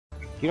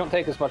You don't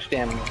take as much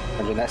damage,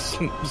 and that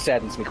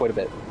saddens me quite a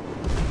bit.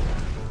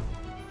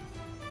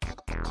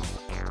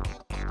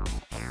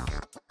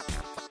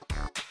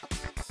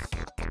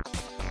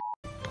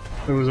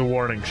 It was a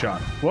warning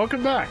shot.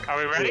 Welcome back. Are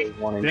we ready?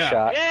 Warning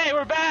shot. Yay,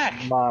 we're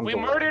back! Mom, we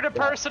murdered a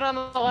person on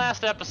the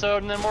last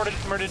episode and then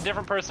murdered a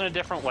different person a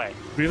different way.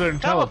 We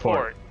learned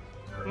teleport.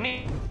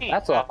 Neat.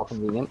 That's all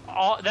convenient.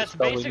 That's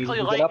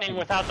basically lightning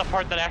without the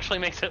part that actually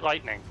makes it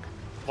lightning.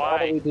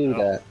 Why do we do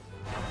that?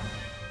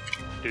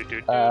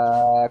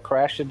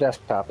 Crash the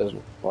desktop is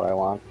what I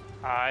want.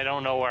 I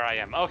don't know where I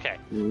am. Okay.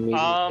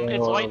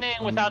 It's lightning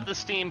without the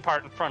steam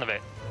part in front of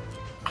it.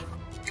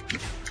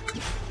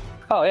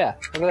 Oh yeah,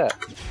 look at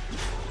that.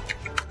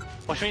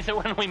 Which means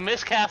that when we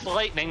miscast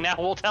lightning, now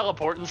we'll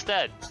teleport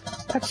instead.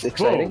 That's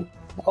exciting.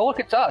 Whoa. Oh, look,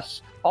 it's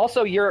us.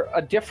 Also, you're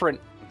a different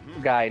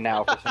guy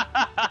now.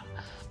 Alright,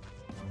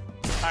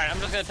 I'm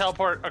just gonna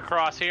teleport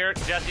across here.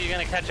 Jesse, you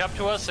gonna catch up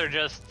to us, or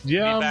just be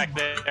back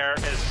there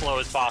as slow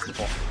as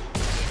possible?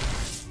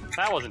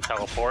 That wasn't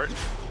teleport.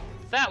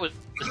 That was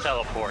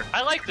teleport.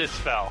 I like this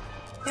spell.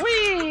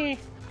 Whee!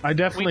 I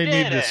definitely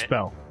need this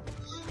spell.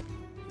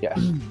 Yes.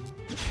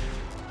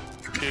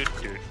 Doot,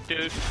 doot,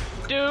 doot,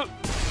 doot.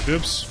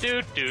 Oops.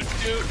 Doot, doot,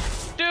 doot,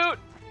 doot.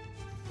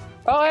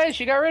 Oh, hey,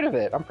 she got rid of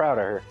it. I'm proud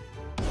of her.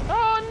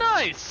 Oh,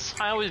 nice!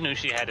 I always knew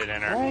she had it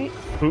in her. Right?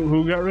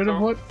 Who got rid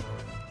of what?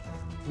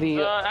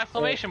 The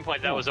exclamation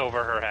point that was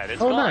over her head.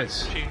 It's gone.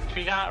 Nice.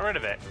 She got rid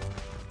of it.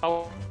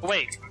 Oh,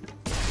 wait.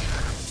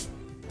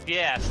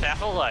 Yeah,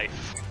 Staff of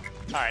Life.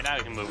 Alright, now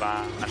we can move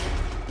on.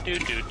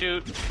 Doot, doot,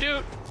 doot,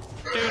 doot.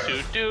 Doot,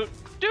 doot, doot,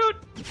 doot.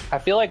 I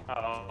feel like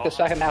the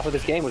second half of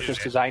this game was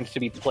just designed to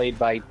be played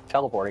by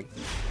teleporting.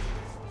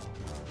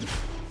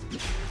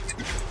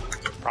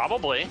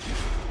 Probably.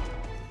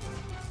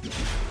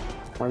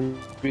 When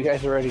you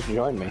guys are ready to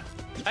join me.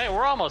 Hey,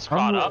 we're almost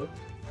caught up.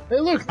 Hey,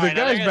 look, the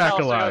guy's back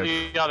alive.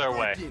 The other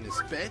way.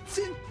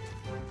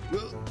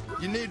 Well,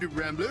 you need a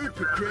rambler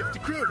to craft the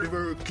crowd of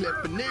our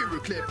clap.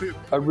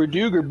 A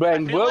reduger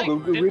bang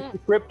bogo,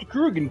 rip the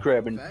Krugen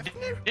crabben.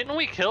 Didn't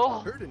we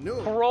kill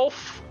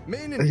Rolf?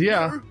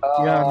 Yeah.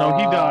 Yeah, no,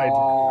 he died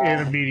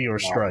in a meteor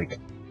strike.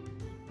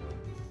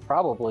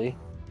 Probably.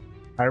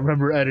 I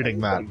remember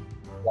editing that.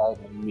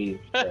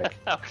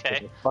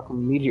 Okay.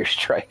 Fucking meteor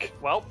strike.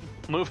 Well,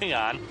 moving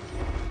on.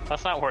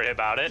 Let's not worry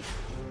about it.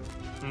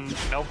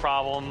 No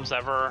problems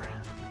ever.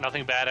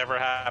 Nothing bad ever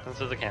happens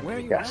to the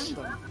campaign. Yes.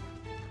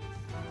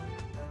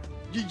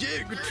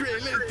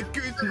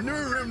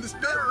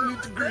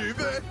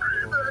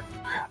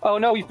 Oh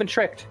no, you've been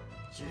tricked.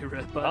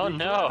 Oh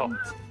no.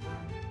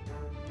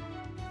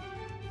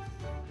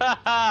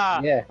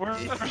 Haha! Yeah. We're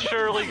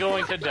surely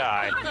going to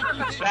die.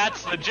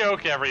 That's the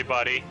joke,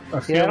 everybody. I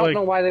don't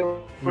know why they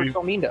were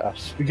so mean to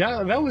us.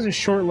 That was a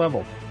short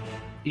level.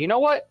 You know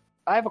what?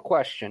 I have a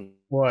question.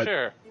 What?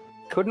 Sure.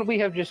 Couldn't we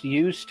have just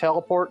used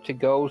teleport to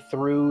go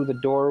through the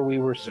door we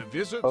were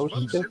supposed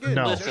to?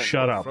 No,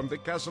 shut up. From the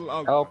castle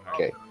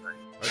okay.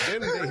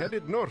 Again, they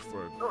headed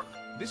northward,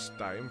 this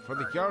time for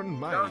the Yarn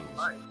Mines,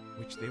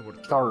 which they were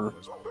told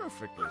was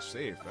perfectly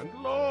safe and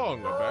long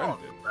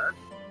abandoned.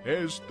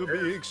 As to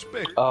be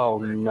expected, oh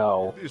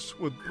no, this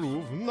would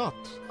prove not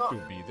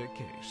to be the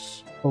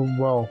case. Oh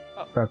well,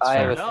 that's I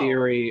fair. have a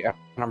theory, and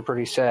I'm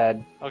pretty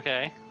sad.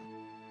 Okay.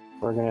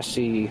 We're gonna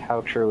see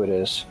how true it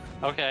is.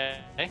 Okay.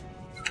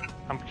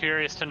 I'm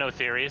curious to know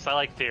theories. I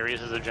like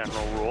theories as a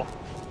general rule.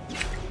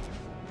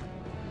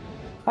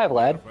 Hi,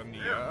 Vlad.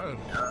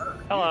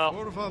 Hello.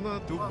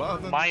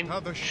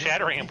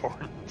 Mind-shattering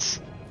importance.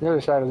 The other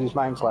side of these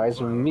mines lies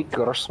in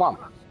Mikor Swamp.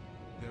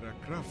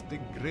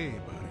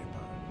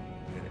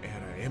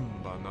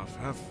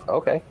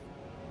 Okay.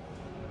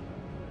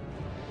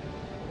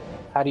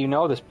 How do you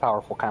know this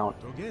powerful count?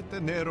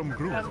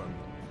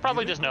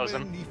 Probably just knows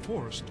him.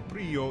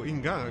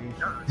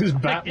 His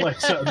bat-like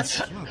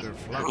sons.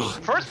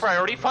 First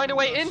priority, find a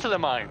way into the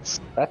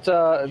mines. That's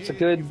it's a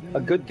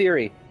good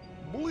theory.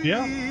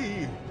 Yeah.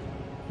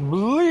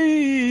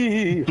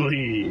 Bleigh.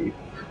 Bleigh.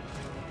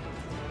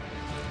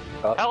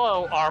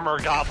 Hello, armor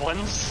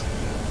goblins.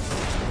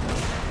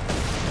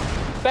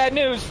 Bad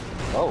news.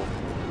 Oh.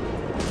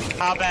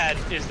 How bad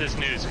is this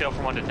news? Scale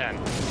from 1 to 10.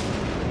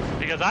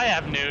 Because I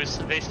have news.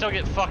 They still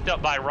get fucked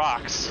up by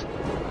rocks.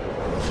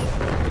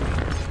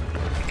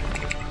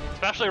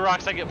 Especially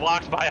rocks that get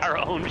blocked by our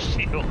own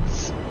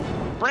shields.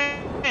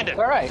 Brandon!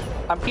 Alright,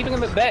 I'm keeping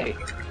them at bay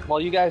while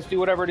you guys do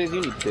whatever it is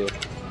you need to do.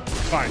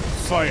 Fine,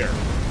 fire.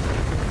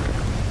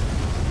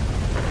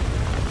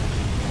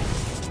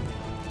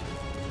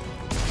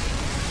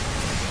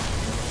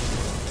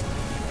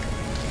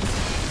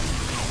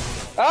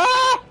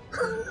 Ah!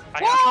 I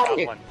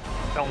got one.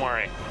 Don't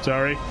worry.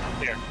 Sorry.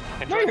 Here.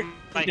 No, you're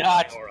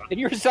not. And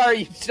you're sorry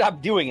you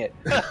stopped doing it.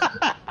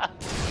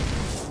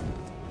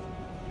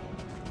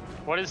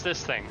 What is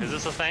this thing? Is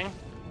this a thing?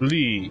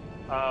 Bleigh.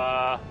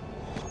 Oh,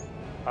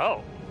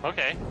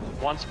 okay.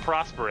 Once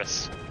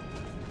prosperous.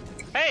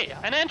 Hey,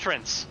 an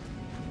entrance!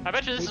 I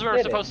bet you this is where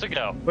we're supposed to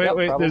go. Wait, Yep,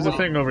 wait, there's a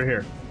probably. thing over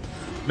here.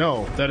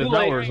 No, that is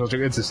not where we're supposed to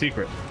go. It's a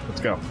secret. Let's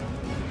go.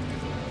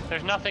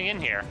 There's nothing in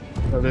here.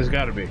 Oh, there's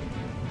gotta be.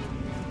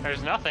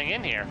 There's nothing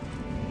in here.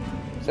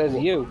 Says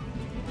you.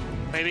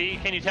 Maybe,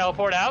 can you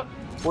teleport out?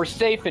 We're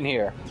safe in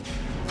here.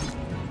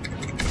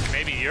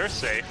 Maybe you're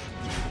safe,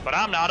 but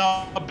I'm not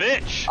a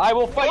bitch. I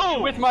will fight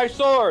you with my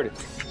sword.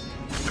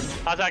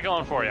 How's that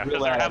going for you?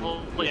 Because they're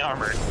heavily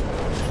armored.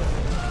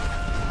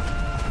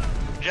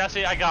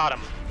 Jesse, I got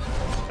him.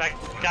 That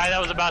guy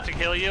that was about to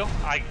kill you,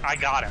 I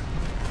got him.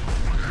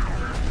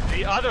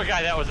 The other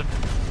guy that was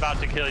about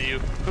to kill you,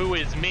 who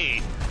is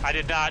me, I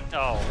did not.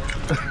 Oh.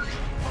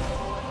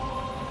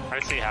 I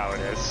see how it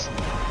is.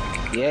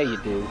 Yeah,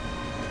 you do.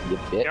 You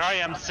bitch. Here I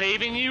am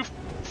saving you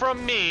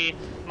from me,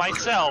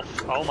 myself.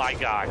 Oh my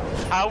god.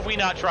 How have we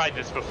not tried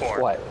this before?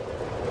 What?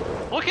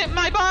 Look at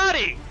my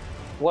body!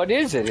 What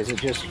is it? Is it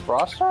just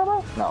frost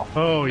armor? No.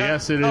 Oh,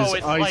 yes, it is no,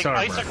 it's ice like armor.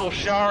 icicle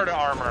shard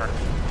armor.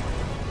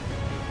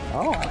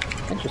 Oh,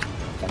 interesting.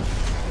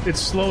 It's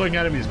slowing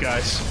enemies,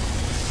 guys.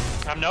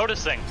 I'm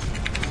noticing.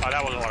 Oh,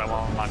 that wasn't what I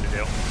wanted to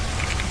do.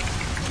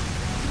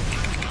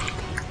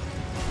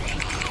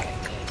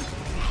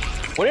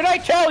 What did I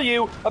tell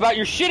you about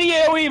your shitty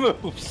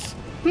AoE moves?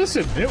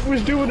 Listen, it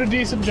was doing a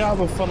decent job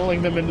of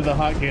funneling them into the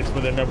hotgates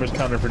with their numbers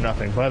counter for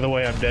nothing. By the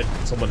way, I'm dead.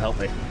 Someone help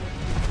me.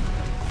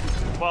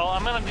 Well,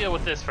 I'm gonna deal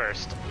with this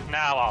first.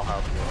 Now I'll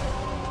help.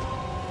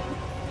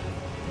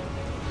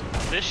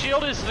 This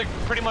shield is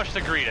pretty much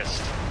the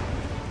greatest.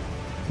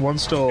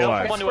 One's still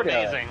alive. One to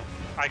amazing.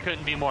 I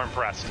couldn't be more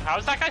impressed. How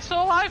is that guy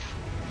still alive?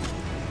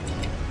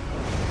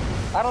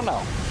 I don't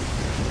know.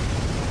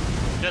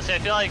 Jesse, I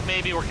feel like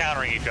maybe we're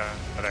countering each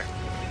other.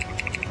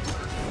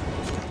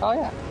 Oh,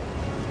 yeah.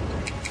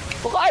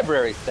 The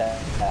library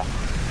staff.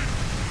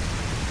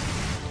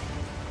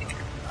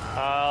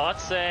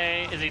 Let's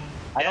say, is he dead?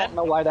 I don't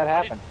know why that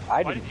happened.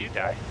 Why did you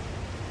die?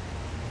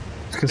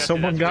 Because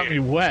someone got me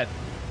wet.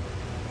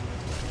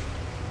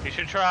 You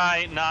should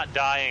try not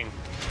dying.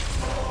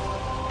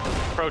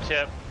 Pro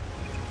tip.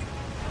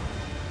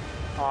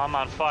 Oh, I'm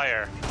on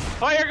fire.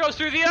 Fire goes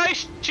through the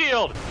ice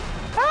shield!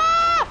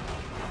 Ah!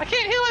 I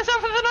can't heal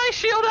myself with an ice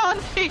shield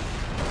on me!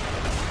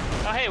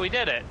 Oh, hey, we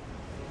did it.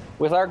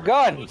 With our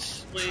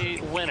guns.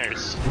 We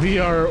winners. We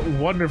are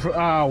wonderful.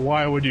 Ah,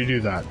 why would you do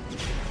that?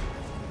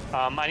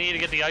 I need to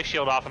get the ice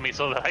shield off of me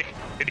so that I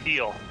can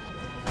heal.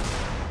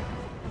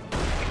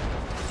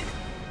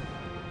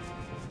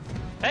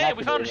 Hey,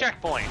 we found a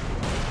checkpoint.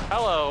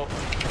 Hello,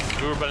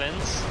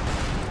 Goblins.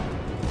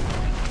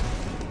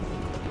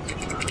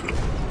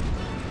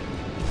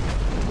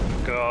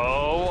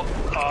 Go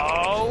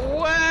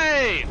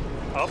away!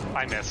 Oh,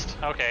 I missed.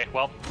 Okay,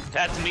 well,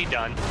 that's me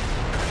done.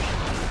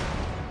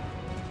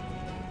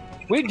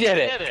 We did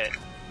it. We did it.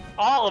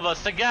 All of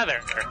us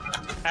together.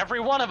 Every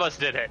one of us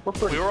did it.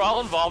 We were all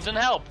involved and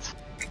helped.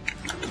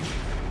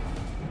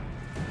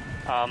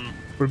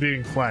 We're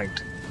being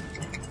flanked.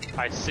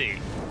 I see.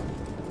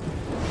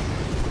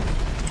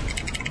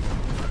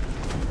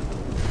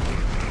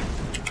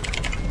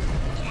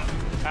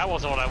 That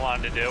wasn't what I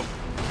wanted to do.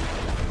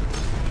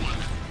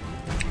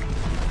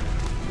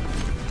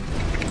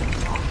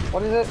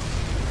 What is it?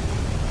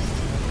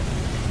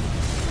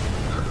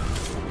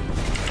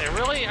 They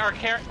really are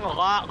caring a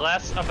lot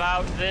less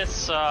about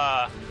this,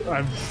 I've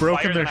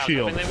broken their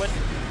shield.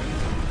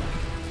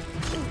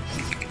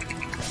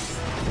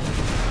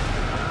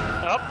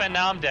 Oh, and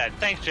now I'm dead.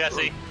 Thanks,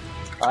 Jesse.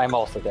 I'm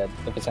also dead,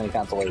 if it's any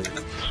consolation.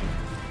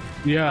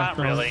 Yeah, Not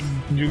really.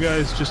 You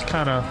guys just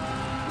kind of...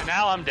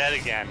 Now I'm dead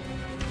again.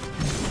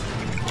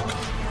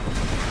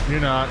 You're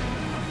not.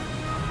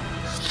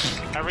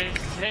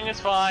 Everything is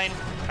fine.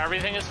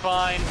 Everything is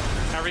fine.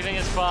 Everything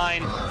is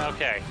fine.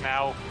 Okay,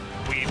 now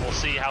we will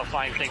see how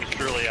fine things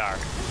truly are.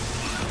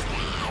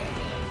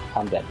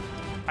 I'm dead.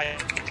 I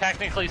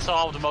technically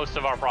solved most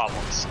of our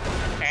problems.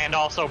 And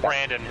also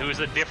Brandon, who's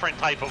a different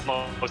type of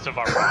most of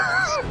our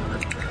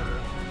problems.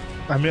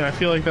 I mean, I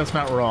feel like that's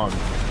not wrong.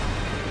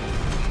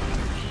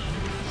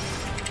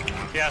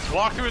 Yes,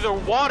 walk through the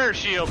water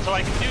shield so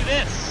I can do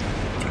this.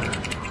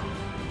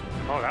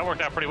 Oh, that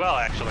worked out pretty well,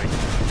 actually.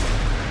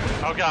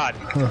 Oh, God.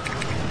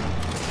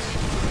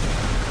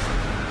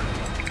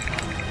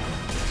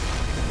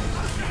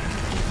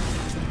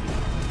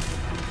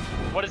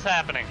 What is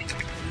happening?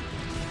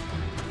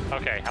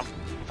 Okay, I'm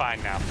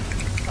fine now.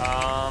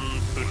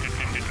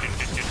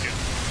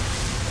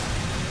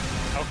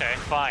 Okay,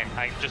 fine.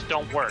 I just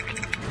don't work.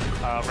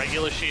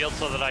 Regular shield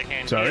so that I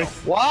can heal.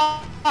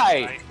 Why?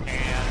 I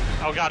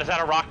can... Oh God, is that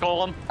a rock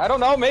golem? I don't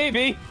know,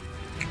 maybe.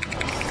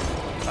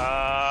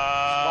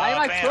 Why am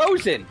I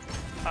frozen?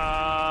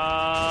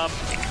 Bam.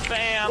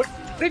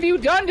 What have you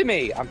done to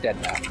me? I'm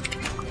dead now.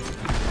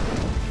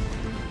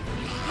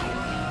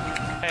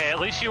 Hey, at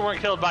least you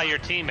weren't killed by your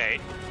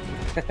teammate.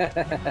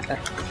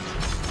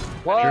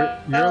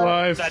 What? You're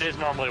alive. That is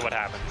normally what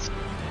happens.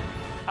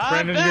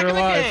 Brandon, I'm back you're in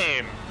alive. the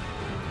game.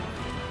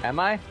 Am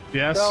I?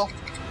 Yes. No?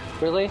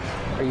 Really?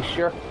 Are you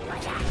sure?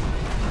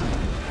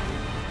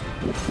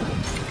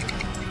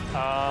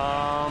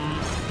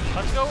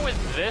 Let's go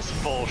with this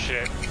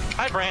bullshit.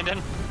 Hi,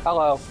 Brandon.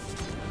 Hello.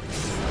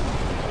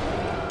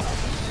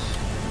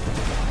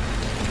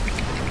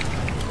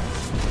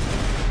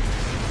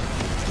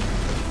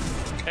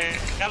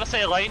 I gotta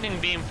say, lightning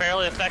beam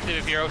fairly effective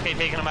if you're okay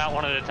taking them out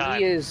one at a time.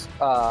 He is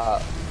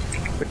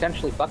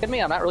potentially fucking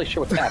me. I'm not really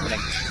sure what's happening.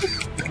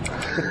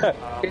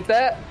 Is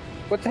that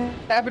what's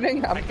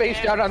happening? I'm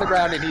face down on the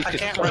ground and he's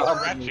just. I can't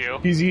resurrect you.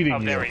 He's eating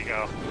you. There we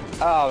go.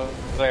 Oh,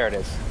 there it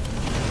is.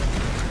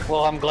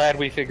 Well, I'm glad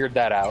we figured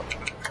that out.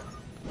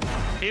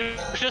 He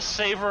was just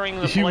savoring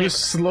the He flavor. was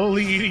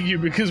slowly eating you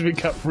because we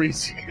kept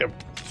freezing him.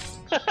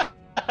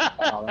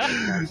 Oh, that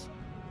makes sense.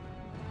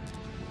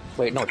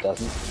 Wait, no, it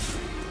doesn't.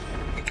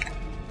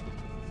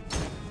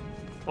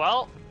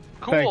 Well,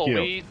 cool. Thank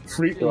you.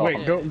 Wait,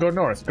 go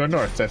north. Go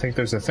north. I think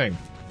there's a thing.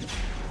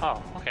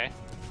 Oh, okay.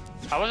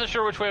 I wasn't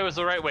sure which way was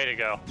the right way to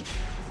go,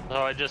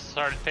 so I just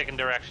started picking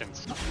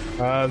directions.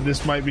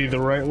 This might be the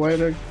right way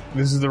to...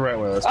 This is the right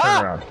way. Let's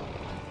turn around.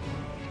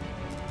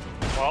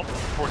 Well,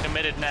 we're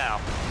committed now.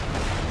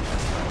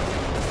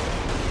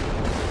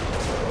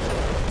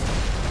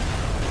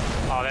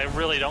 Oh, they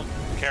really don't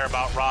care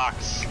about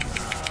rocks.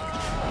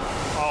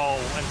 Oh,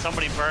 and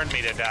somebody burned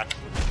me to death.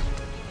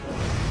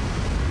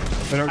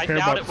 They don't care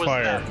about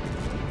fire.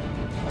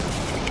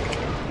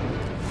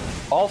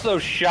 Also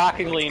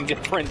shockingly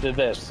indifferent to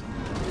this.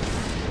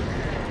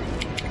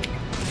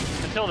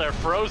 Until they're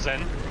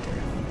frozen.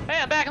 Hey,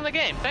 I'm back in the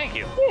game. Thank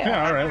you.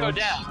 Yeah, all right. Go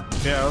down.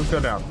 Yeah, let's go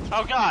down.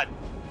 Oh, God.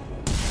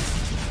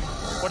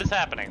 What is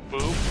happening?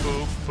 Boop,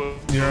 boop,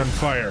 boop. You're on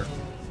fire.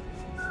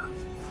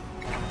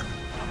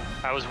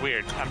 That was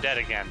weird. I'm dead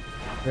again.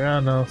 Yeah,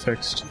 no,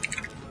 fixed.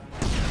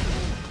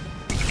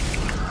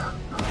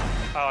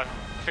 Oh, I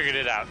figured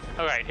it out.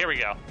 Alright, here we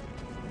go.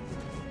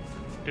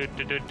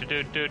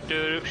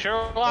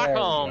 Sherlock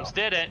Holmes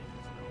did it.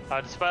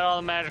 Despite all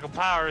the magical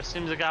powers,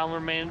 seems the goblin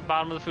remained at the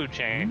bottom of the food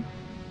chain.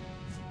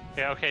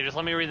 Yeah, okay, just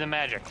let me read the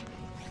magic.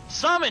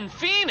 Summon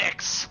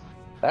Phoenix!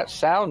 That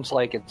sounds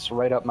like it's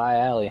right up my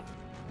alley.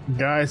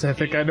 Guys, I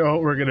think I know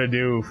what we're gonna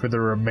do for the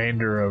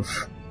remainder of...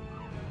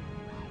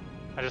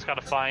 I just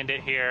gotta find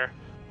it here.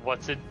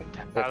 What's it?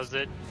 How's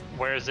it?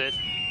 Where's it?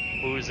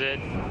 Who's it?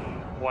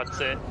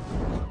 What's it?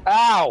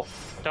 Ow!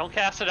 Don't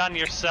cast it on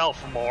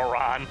yourself,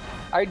 moron.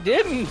 I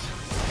didn't!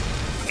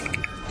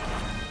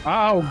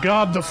 Oh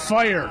god, the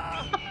fire!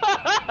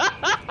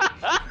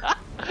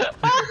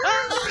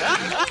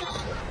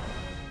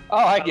 Oh,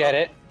 I get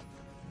it.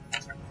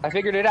 I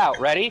figured it out.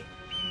 Ready?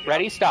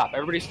 Ready? Stop.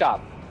 Everybody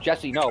stop.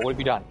 Jesse, no, what have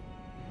you done?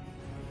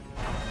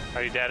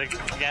 Are you dead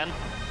again?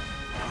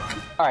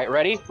 Alright,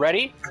 ready?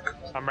 Ready?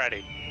 I'm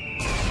ready.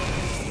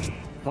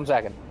 1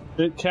 second.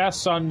 It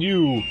casts on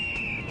you.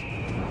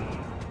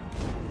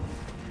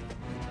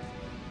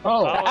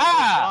 Oh. It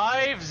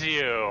revives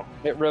you.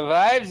 It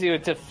revives you.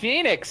 It's a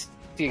phoenix,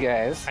 you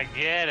guys. I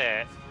get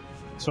it.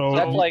 So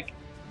that's like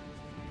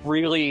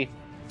really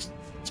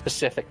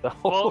specific, though.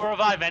 Will it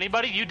revive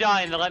anybody? You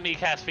die and then let me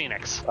cast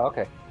Phoenix.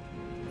 Okay.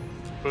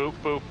 Boop,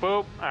 boop,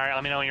 boop. Alright,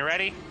 let me know when you're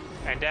ready.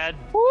 And dead.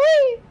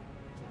 Whee!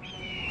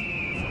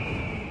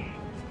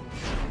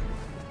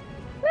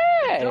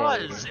 Hey! It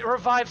does. It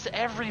revives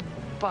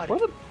everybody. We're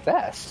the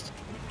best.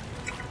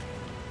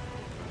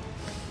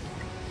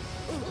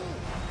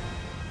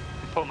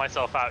 Put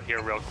myself out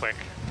here real quick.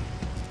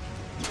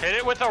 Hit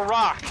it with a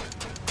rock.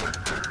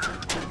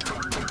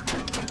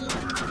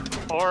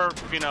 Or,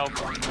 you know,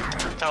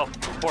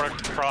 teleport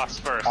across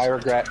first. I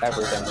regret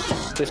everything.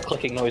 This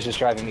clicking noise is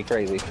driving me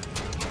crazy.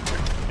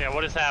 Yeah,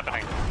 what is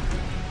happening?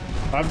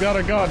 I've got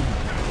a gun.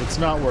 It's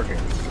not working.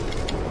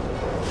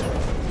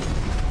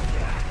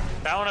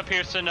 That one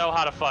appears to know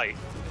how to fight,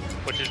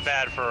 which is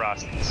bad for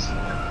us.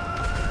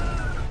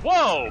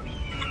 Whoa!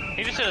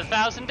 He just did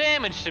 1,000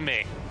 damage to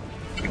me.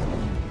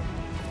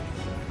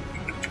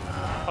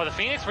 Oh, the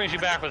Phoenix brings you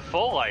back with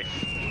full life.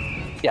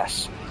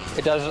 Yes.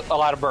 It does a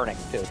lot of burning,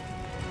 too.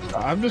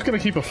 I'm just gonna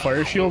keep a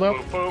fire shield up.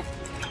 Boop, boop.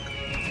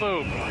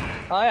 Boop.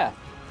 Oh, yeah.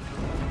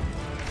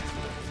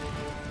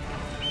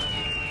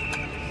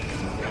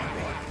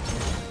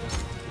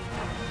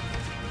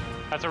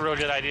 That's a real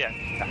good idea.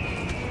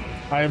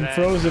 I am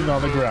frozen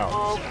on the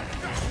ground.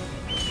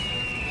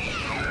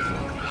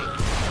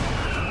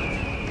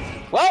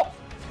 Well!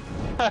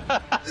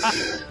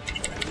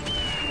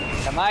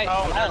 Am I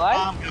alive?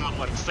 Bomb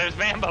goblins. There's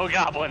Mambo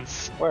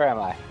goblins. Where am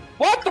I?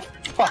 What the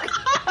fuck?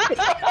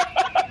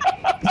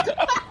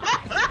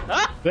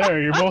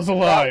 There, you're both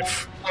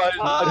alive.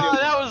 Oh,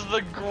 that was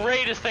the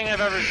greatest thing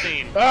I've ever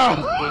seen. Oh.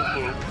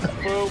 Boop,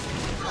 boop.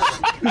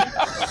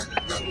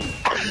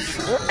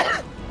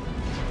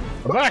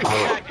 I'm back.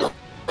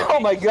 Oh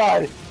my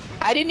god.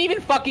 I didn't even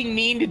fucking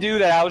mean to do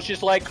that. I was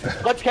just like,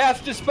 let's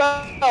cast a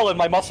spell, and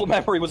my muscle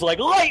memory was like,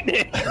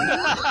 lightning!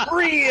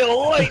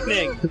 Real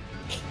lightning!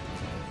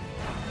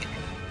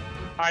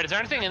 Alright, is there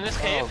anything in this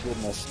cave? Oh,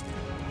 goodness.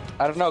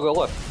 I don't know, go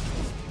look.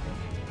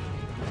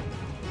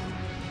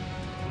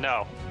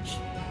 No.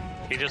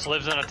 He just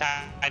lives in a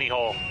tiny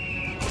hole.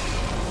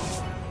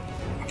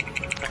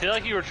 I feel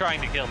like you were trying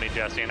to kill me,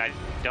 Jesse, and I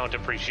don't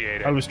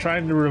appreciate it. I was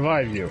trying to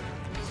revive you.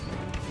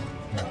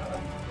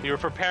 You were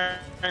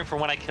preparing for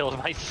when I killed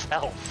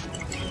myself.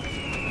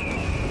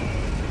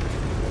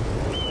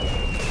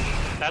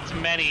 That's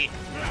many.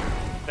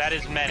 That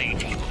is many.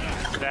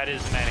 That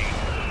is many.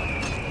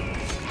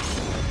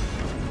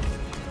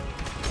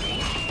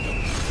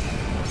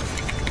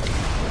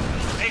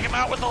 him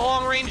out with the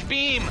long-range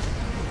beam.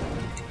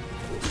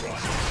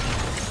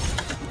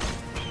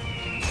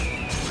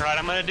 Alright,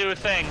 I'm gonna do a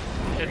thing.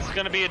 It's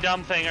gonna be a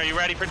dumb thing. Are you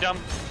ready for dumb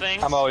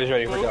things? I'm always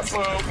ready for dumb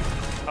things.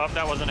 Oh,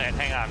 that wasn't it.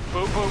 Hang on.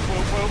 Boop, boop,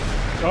 boop, boop.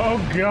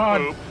 Oh,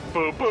 God. Boop,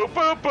 boop,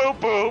 boop, boop, boop,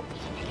 boop.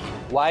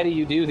 Why do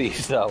you do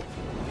these, though?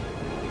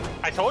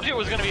 I told you it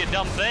was gonna be a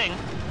dumb thing.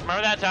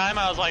 Remember that time?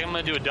 I was like, I'm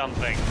gonna do a dumb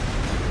thing.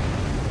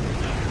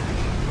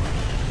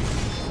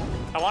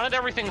 I wanted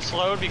everything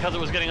slowed because it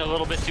was getting a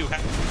little bit too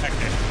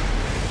hectic.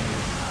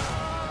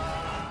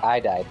 I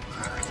died.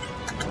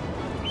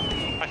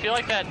 I feel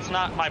like that's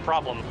not my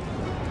problem.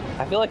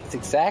 I feel like it's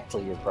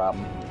exactly your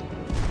problem.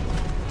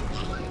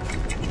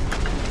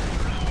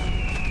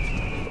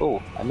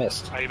 Oh, I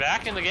missed. Are you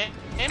back in the game?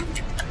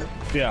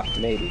 Yeah.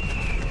 Maybe.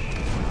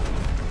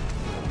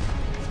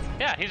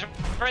 Yeah, he's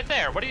right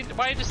there. Why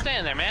are you just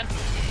standing there, man?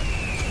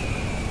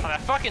 Oh,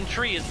 that fucking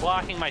tree is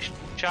blocking my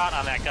shot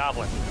on that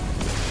goblin.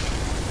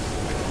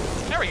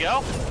 There we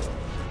go.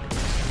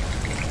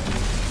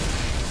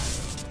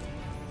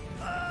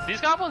 These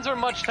goblins are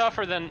much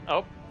tougher than...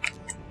 Oh.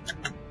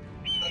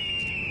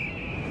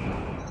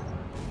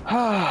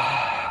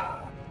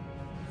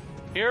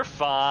 You're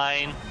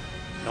fine.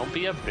 Don't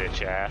be a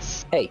bitch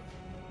ass. Hey.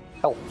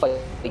 I'll fight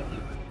you.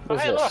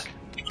 What's hey, this? look.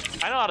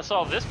 I know how to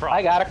solve this problem.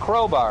 I got a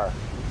crowbar.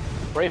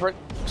 Ready for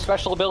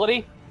special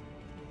ability?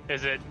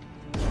 Is it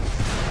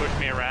push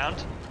me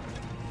around?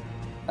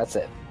 That's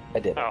it. I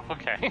did it. Oh,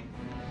 okay.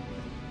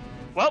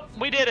 Well,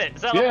 we did it.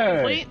 Is that level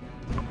complete?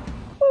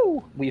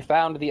 Woo! We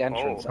found the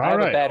entrance. I have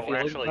a bad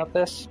feeling about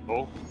this.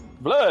 Oh.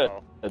 Blood!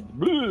 Oh.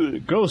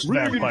 Blood! Ghost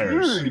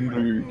vampires.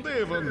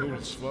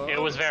 It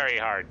was very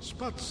hard.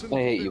 I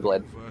hate you,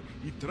 Vlad.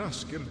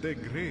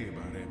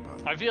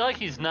 I feel like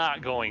he's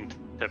not going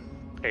to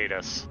hate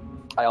us.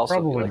 I also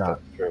Probably feel like not.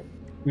 that's true.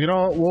 You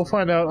know, we'll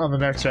find out on the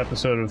next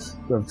episode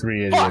of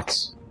Three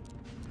Idiots.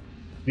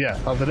 Yeah,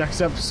 on the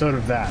next episode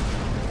of that.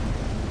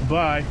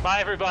 Bye.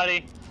 Bye,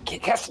 everybody.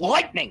 Cast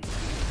lightning!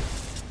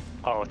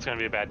 Oh, it's gonna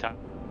be a bad time.